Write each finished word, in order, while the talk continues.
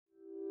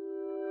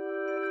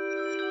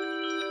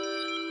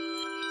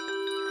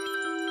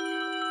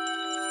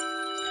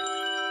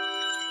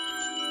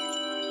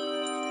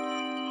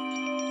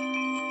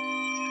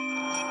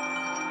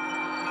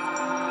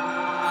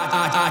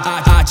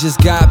I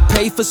just got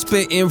paid for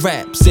spitting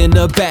raps in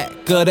the back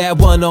of that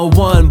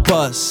 101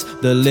 bus,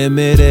 the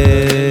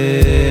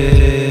limited.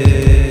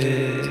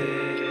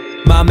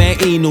 My man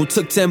Inu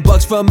took 10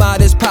 bucks from out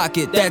his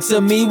pocket. That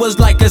to me was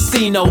like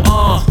casino.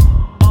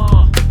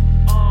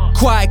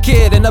 Quiet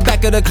kid in the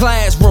back of the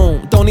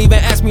classroom. Don't even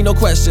ask me no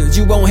questions.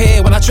 You won't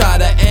hear when I try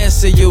to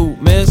answer you,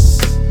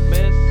 miss.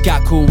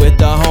 Got cool with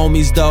the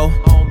homies though.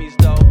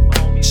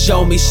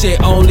 Show me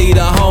shit only the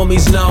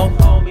homies know.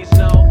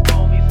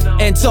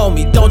 And told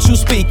me, don't you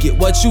speak it.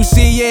 What you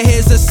see, yeah,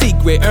 here's a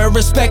secret. Earn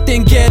respect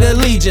and get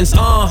allegiance,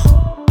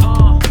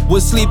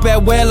 Would sleep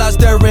at Levelz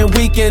during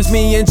weekends.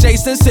 Me and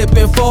Jason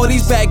sipping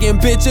 40s, bagging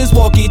bitches,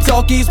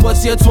 walkie-talkies.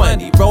 What's your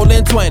 20?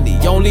 Rolling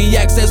 20. Only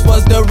access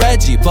was the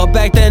Reggie, but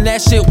back then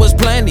that shit was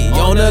plenty.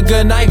 On a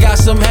good night, got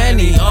some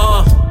Henny,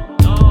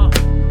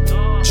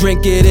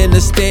 Drink it in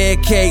the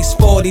staircase.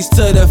 40s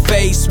to the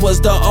face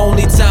was the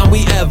only time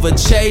we ever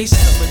chased.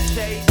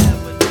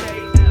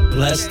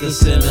 Bless the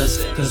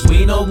sinners, cause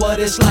we know what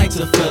it's like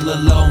to feel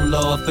alone.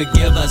 Lord,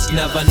 forgive us,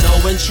 never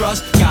knowing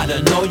trust.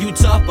 Gotta know you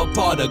tough, a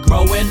part of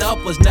growing up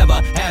was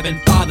never having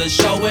fathers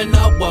showing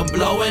up. When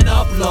blowing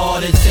up,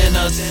 Lord, it's in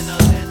us.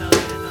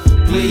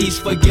 Please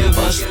forgive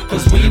us,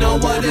 cause we know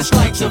what it's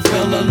like to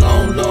feel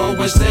alone. Lord,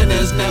 we're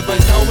sinners, never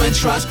knowing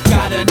trust.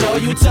 Gotta know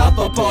you tough,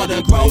 a part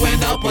of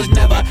growing up was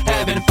never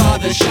having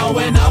fathers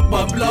showing up.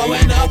 When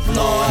blowing up,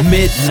 Lord.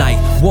 Midnight,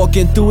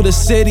 walking through the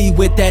city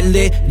with that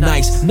lit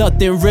nice.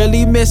 Nothing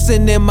really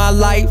missing in my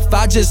life,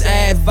 I just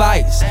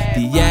advice.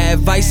 The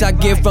advice I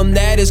get from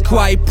that is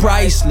quite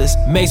priceless.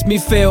 Makes me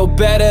feel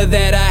better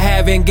that I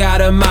haven't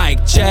got a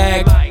mic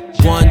check.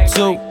 1,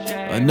 2,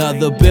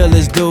 another bill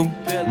is due.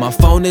 My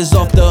phone is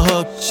off the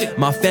hook,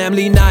 my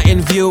family not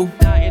in view.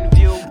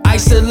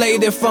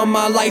 Isolated from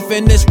my life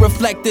and this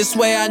reflect this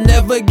way. I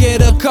never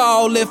get a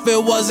call if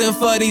it wasn't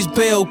for these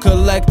bill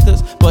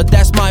collectors. But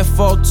that's my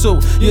fault too.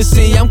 You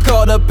see, I'm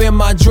caught up in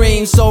my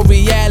dreams, so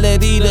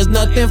reality does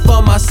nothing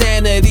for my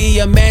sanity.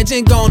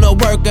 Imagine gonna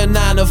work a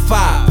 9 to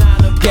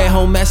 5. Get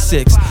home at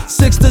 6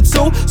 to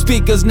 2,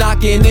 speakers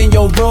knocking in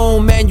your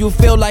room, and you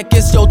feel like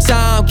it's your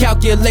time.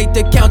 Calculate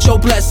to count your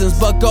blessings,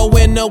 but go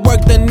in to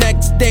work the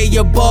next day.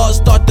 Your boss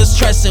start to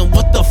stressing.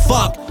 What the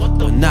fuck?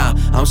 But nah,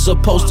 I'm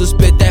supposed to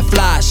spit that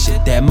fly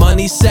shit, that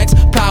money, sex,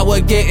 power,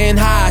 getting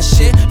high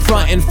shit,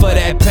 frontin' for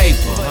that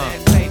paper.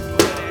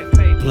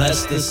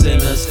 Bless the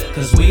sinners,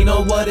 cause we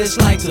know what it's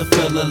like to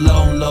feel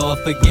alone. Lord,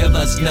 forgive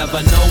us,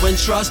 never knowing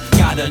trust.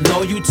 Gotta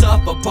know you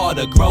tough, a part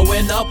of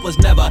growing up was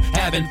never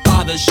having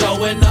fathers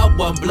showing up.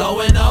 When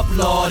blowing up,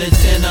 Lord,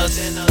 it's in us.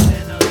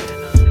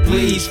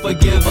 Please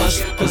forgive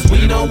us, cause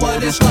we know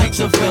what it's like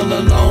to feel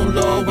alone.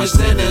 Lord, we're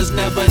sinners,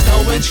 never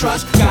knowing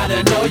trust.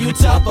 Gotta know you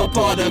tough, a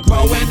part of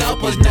growing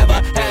up was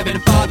never having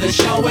fathers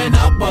showing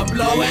up. When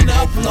blowing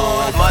up,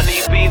 Lord. Money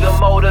be the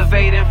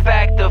motivating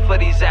factor for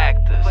these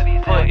actors.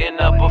 Putting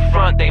up a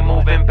front, they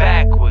moving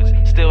backwards.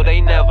 Still they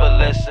never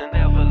listen.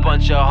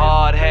 Bunch of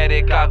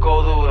hard-headed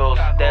cockoroodles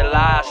that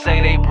lie,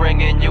 say they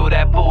bringing you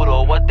that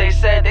poodle. What they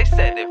said if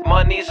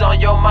money's on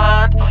your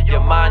mind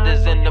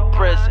is in the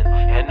prison.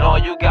 And all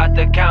you got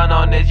to count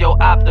on is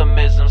your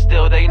optimism.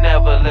 Still they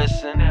never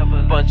listen.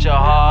 Bunch of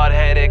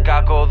hard-headed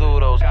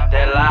cockoroodles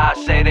that lie,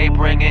 say they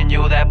bringing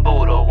you that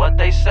poodle. What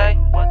they say?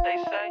 What they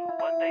say?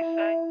 What they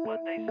say?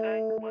 What they say?